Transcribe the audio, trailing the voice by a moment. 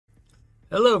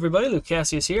Hello everybody,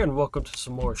 Lucassius here, and welcome to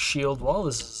some more Shieldwall.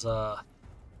 This is a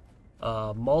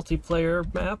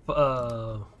multiplayer map,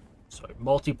 sorry,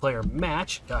 multiplayer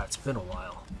match. God, it's been a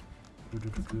while.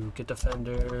 Get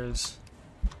defenders.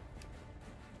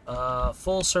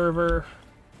 Full server.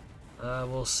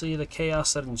 We'll see the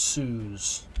chaos that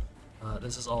ensues.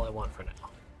 This is all I want for now.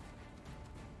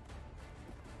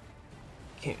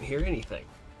 Can't hear anything.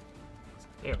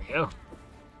 There we go.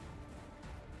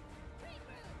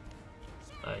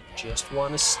 I just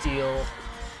want to steal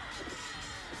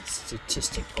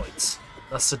statistic points.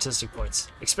 Not statistic points.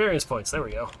 Experience points. There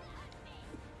we go.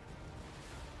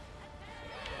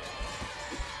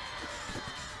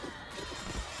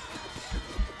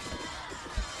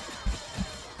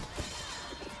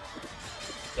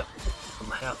 Yep. I'm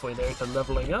halfway there to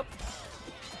leveling up.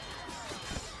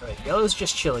 Alright, yellow's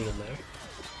just chilling in there,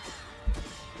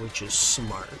 which is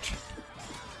smart.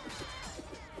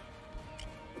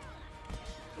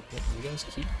 You guys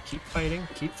keep fighting,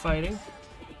 keep fighting.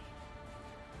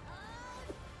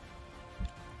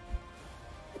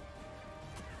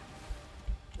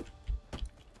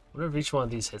 Wonder if each one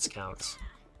of these hits counts.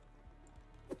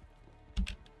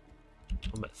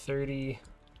 I'm at 30.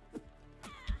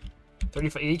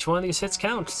 35. Each one of these hits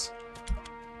counts.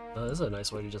 Oh, this is a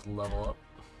nice way to just level up.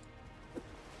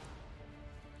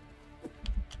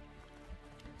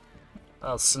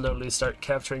 I'll slowly start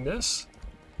capturing this.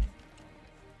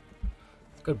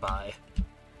 Goodbye.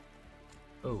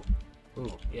 Oh,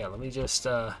 ooh, yeah, let me just,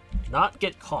 not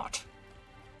get caught.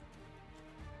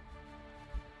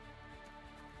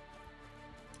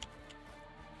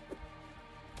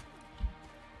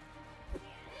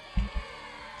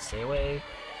 Stay away.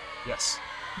 Yes,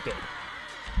 good.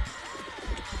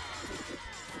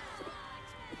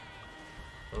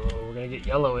 Oh, we're gonna get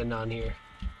yellow in on here.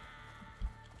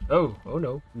 Oh, oh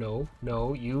no, no,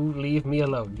 no, you leave me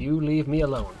alone. You leave me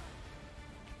alone.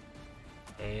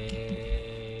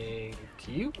 Thank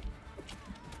you.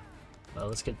 Well,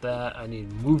 let's get that. I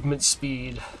need movement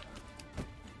speed.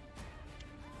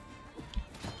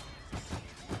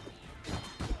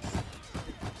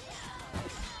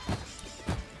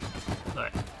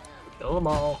 Alright. Kill them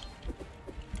all.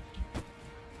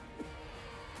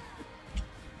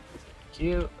 Thank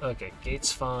you. Okay,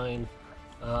 gate's fine.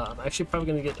 I'm actually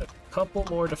probably going to get a couple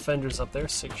more defenders up there.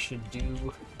 6 should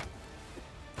do.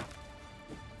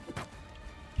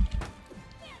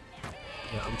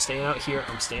 Yeah, I'm staying out here.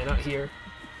 I'm staying out here.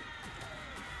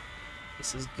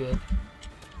 This is good.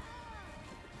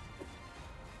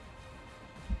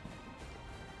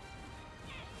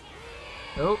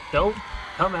 Nope, don't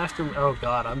come after me. Oh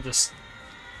god,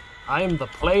 I am the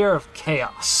player of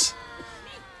chaos.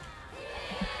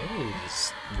 Oh,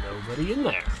 there's nobody in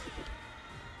there.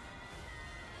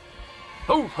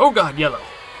 Oh, oh god, yellow.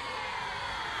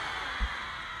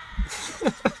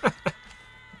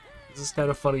 This is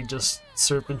kind of funny, just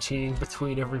serpentining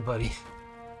between everybody.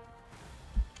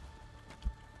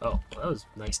 Oh, that was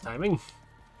nice timing.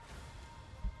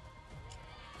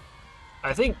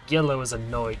 I think yellow is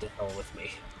annoyed to hell with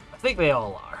me. I think they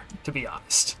all are, to be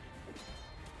honest.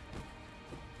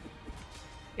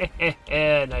 Now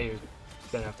you're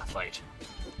gonna have to fight.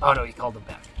 Oh no, he called him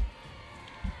back.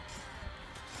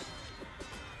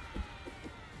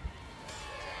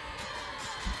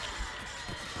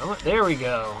 Oh, there we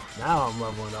go. Now I'm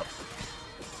leveling up.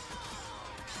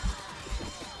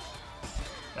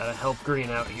 Gotta help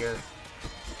green out here.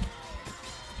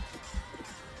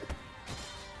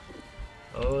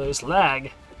 Oh, there's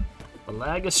lag. The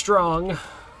lag is strong.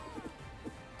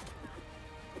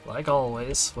 Like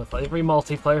always, with every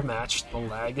multiplayer match, the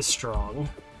lag is strong.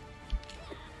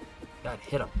 God,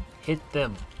 hit them. Hit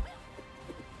them.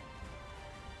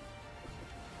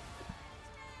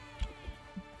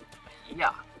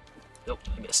 Yeah. Nope,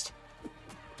 I missed.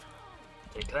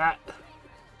 Take that.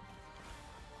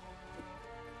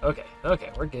 Okay,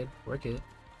 okay, we're good. We're good.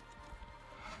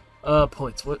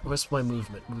 Points. What's my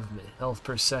movement? Movement. Health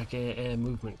per second and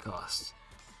movement cost.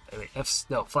 Wait,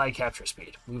 no, flag capture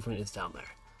speed. Movement is down there.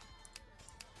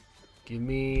 Give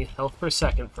me health per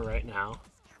second for right now.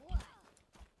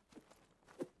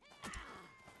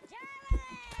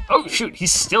 Oh shoot,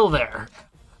 he's still there.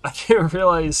 I didn't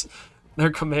realize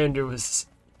their commander was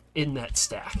in that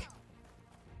stack.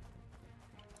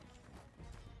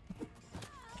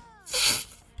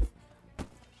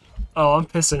 Oh, I'm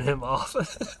pissing him off.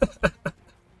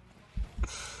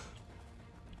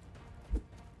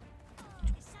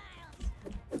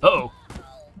 Uh-oh.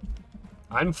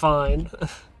 I'm fine.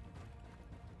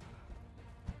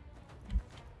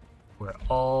 We're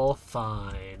all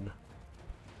fine.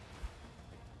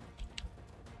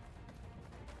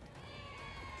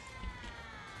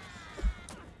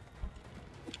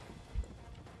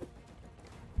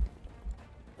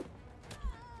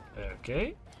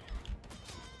 Okay.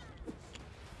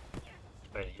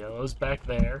 Right, yellow's back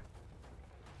there.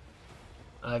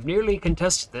 I've nearly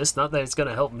contested this, not that it's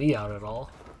gonna help me out at all.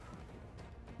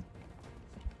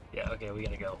 Yeah, okay, we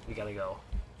gotta go. We gotta go.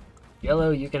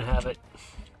 Yellow, you can have it.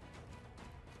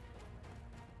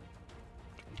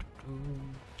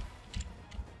 I'm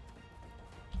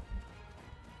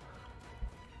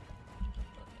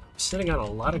sitting on a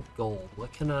lot of gold.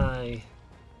 What can I...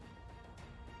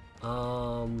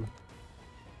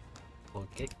 We'll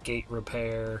get gate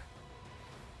repair.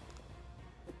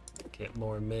 Get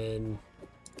more men.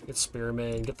 Get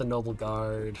spearmen. Get the noble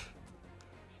guard.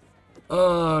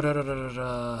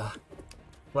 Oh,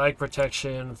 Flag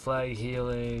protection, flag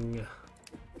healing.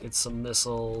 Get some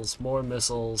missiles. More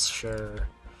missiles, sure.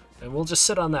 And we'll just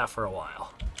sit on that for a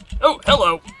while. Oh,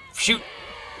 hello! Shoot!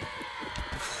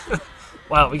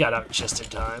 Wow, we got out just in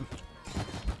time.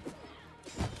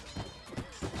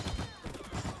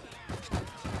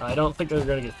 I don't think they're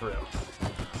gonna get through.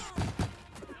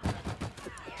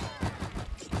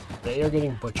 They are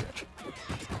getting butchered.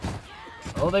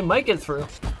 Oh, they might get through.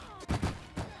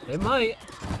 They might.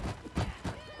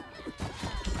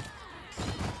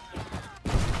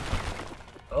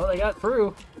 Oh, they got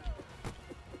through.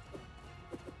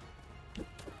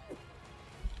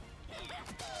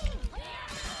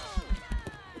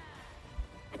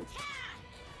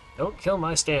 Don't kill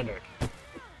my standard.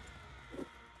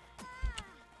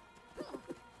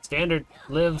 Standard,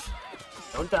 live.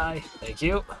 Don't die. Thank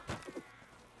you.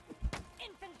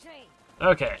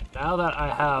 Okay, now that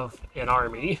I have an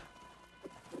army...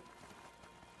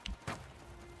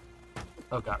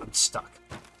 Oh god, I'm stuck.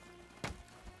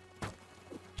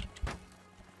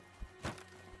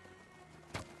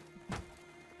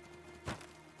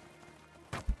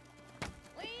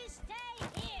 Please stay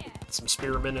here. Some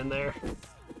spearmen in there.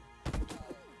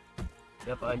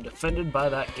 Yep, I'm defended by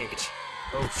that gate.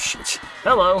 Oh shit.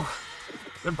 Hello!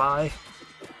 Goodbye.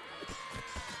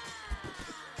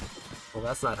 Well,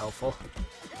 that's not helpful.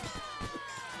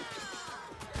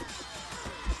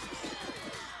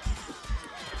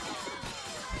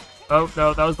 Oh,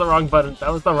 no, that was the wrong button.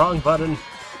 That was the wrong button.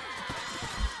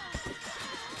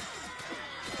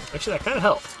 Actually, that kind of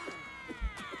helped.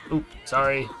 Ooh,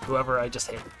 sorry. Whoever I just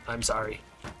hit. I'm sorry.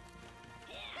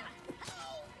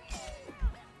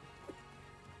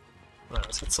 Alright,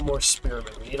 let's get some more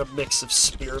spearmen. We need a mix of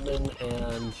spearmen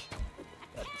and...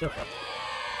 Yeah,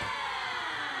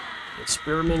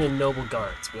 spearmen and noble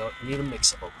guards. We need a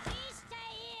mix of them.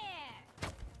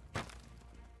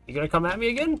 You gonna come at me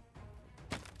again?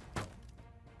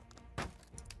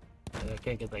 I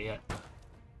can't get that yet.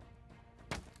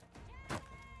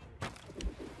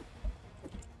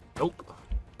 Nope.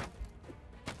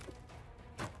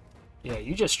 Yeah,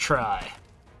 you just try.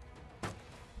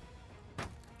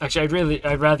 Actually,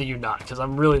 I'd rather you not, because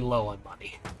I'm really low on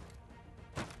money.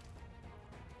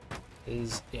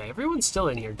 Yeah, everyone's still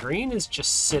in here. Green is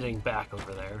just sitting back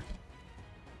over there.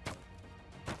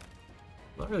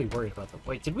 I'm not really worried about them.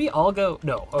 Wait, did we all go?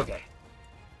 No, okay.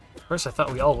 First I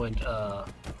thought we all went,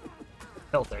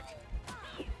 Celtic.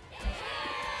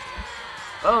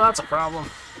 Oh, that's a problem.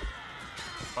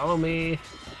 Follow me.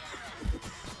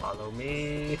 Follow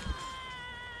me.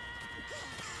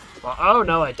 Well, oh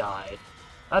no, I died.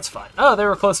 That's fine. Oh, they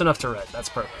were close enough to red. That's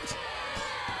perfect.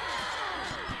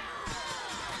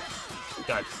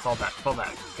 God, fall back, fall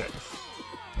back. Good.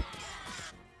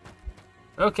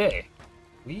 Okay.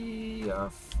 We are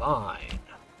fine.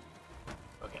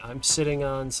 Okay, I'm sitting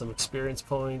on some experience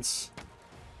points.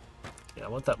 Yeah, I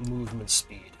want that movement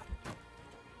speed.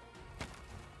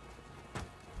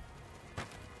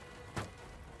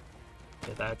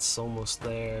 Okay, that's almost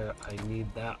there. I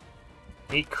need that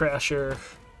 8 crasher.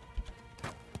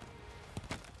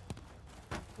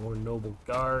 More noble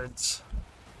guards.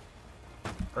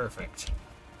 Perfect.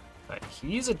 Alright,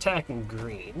 he's attacking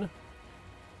green.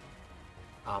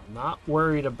 I'm not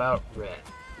worried about red.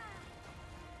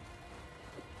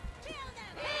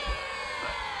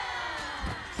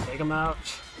 Take him out.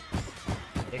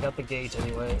 Take out the gate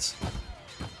anyways.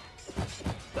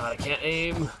 God, I can't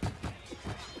aim.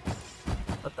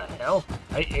 What the hell?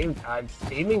 I'm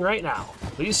aiming right now.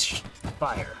 Please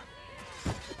fire.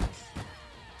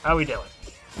 How we doing?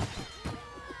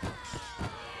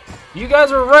 You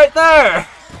guys were right there!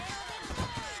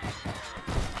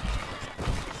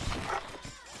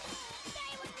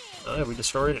 Oh yeah, we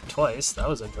destroyed it twice. That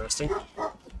was interesting.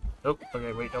 Oh,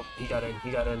 okay, wait, nope. He got in,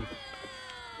 he got in.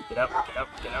 Get out, get out,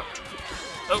 get out.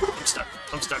 Oh, I'm stuck,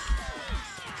 I'm stuck.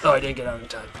 Oh, I didn't get out in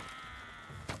time.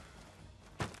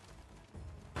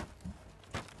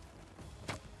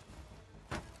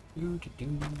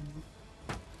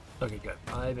 Okay, good.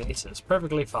 My base is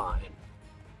perfectly fine.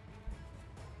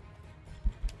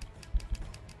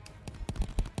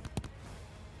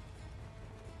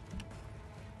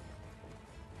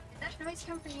 Did that noise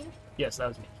come from you? Yes, that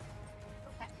was me.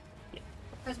 Okay. Yeah.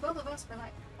 Because both of us were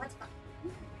like, what's fun?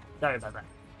 Sorry about that.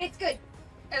 It's good.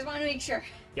 I just want to make sure.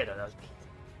 Yeah, no, that was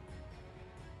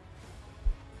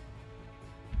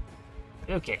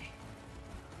me. Okay.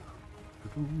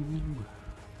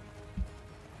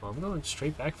 Well, I'm going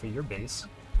straight back for your base.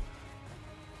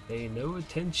 Pay no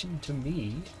attention to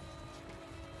me.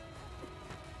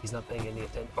 He's not paying any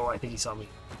attention. Oh, I think he saw me.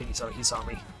 I think he saw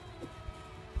me.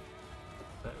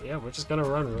 Yeah, we're just gonna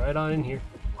run right on in here.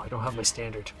 Oh, I don't have my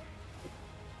standard.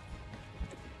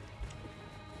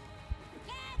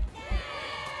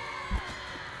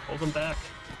 Hold him back.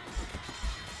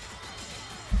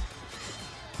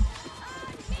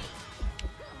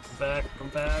 Come back, come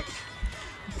back.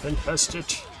 Infest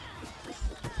it.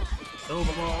 Kill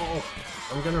them all.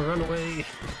 I'm gonna run away.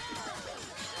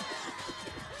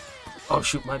 Oh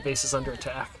shoot, my base is under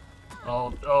attack.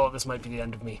 Oh, this might be the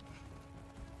end of me.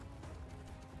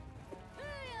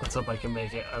 Let's hope I can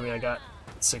make it. I mean, I got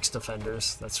 6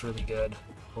 defenders. That's really good.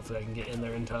 Hopefully I can get in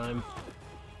there in time.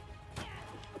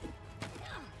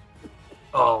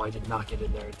 Oh, I did not get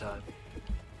in there in time.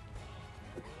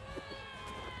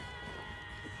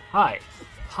 Hi.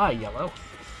 Hi, yellow.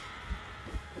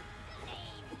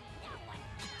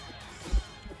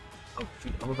 Oh,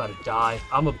 shoot, I'm about to die.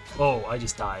 Oh, I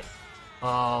just died.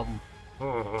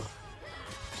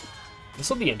 This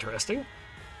will be interesting.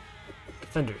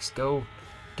 Defenders, go.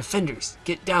 Defenders,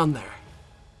 get down there.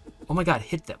 Oh my god,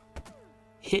 hit them.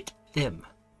 Hit them.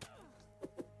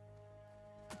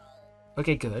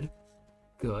 Okay, good.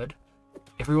 Good.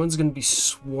 Everyone's gonna be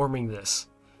swarming this.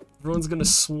 Everyone's gonna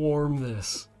swarm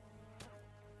this.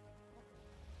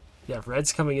 Yeah,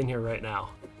 red's coming in here right now.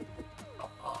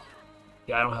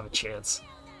 Yeah, I don't have a chance.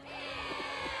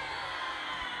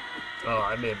 Oh,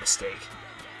 I made a mistake.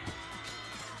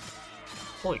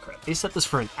 Holy crap, they set this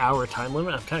for an hour time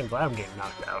limit? I'm kind of glad I'm getting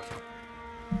knocked out.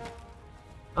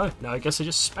 Oh, now I guess I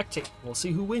just spectate. We'll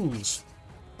see who wins.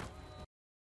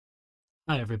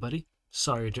 Hi everybody.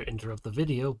 Sorry to interrupt the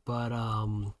video, but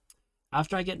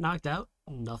after I get knocked out,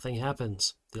 nothing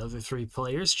happens. The other 3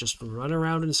 players just run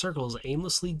around in circles,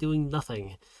 aimlessly doing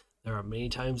nothing. There are many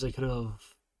times they could have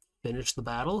finished the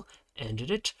battle,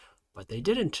 ended it, but they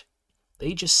didn't.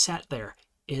 They just sat there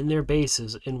in their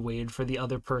bases and waited for the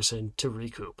other person to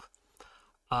recoup.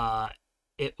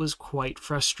 It was quite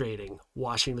frustrating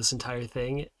watching this entire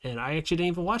thing, and I actually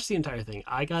didn't even watch the entire thing.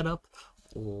 I got up,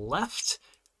 left,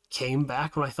 came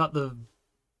back when I thought the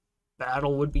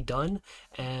battle would be done,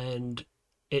 and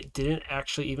it didn't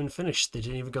actually even finish. They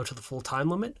didn't even go to the full time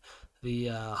limit. The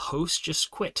host just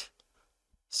quit.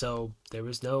 So there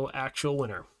was no actual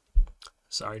winner.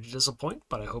 Sorry to disappoint,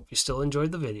 but I hope you still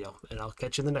enjoyed the video, and I'll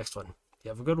catch you in the next one. You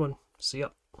have a good one. See ya.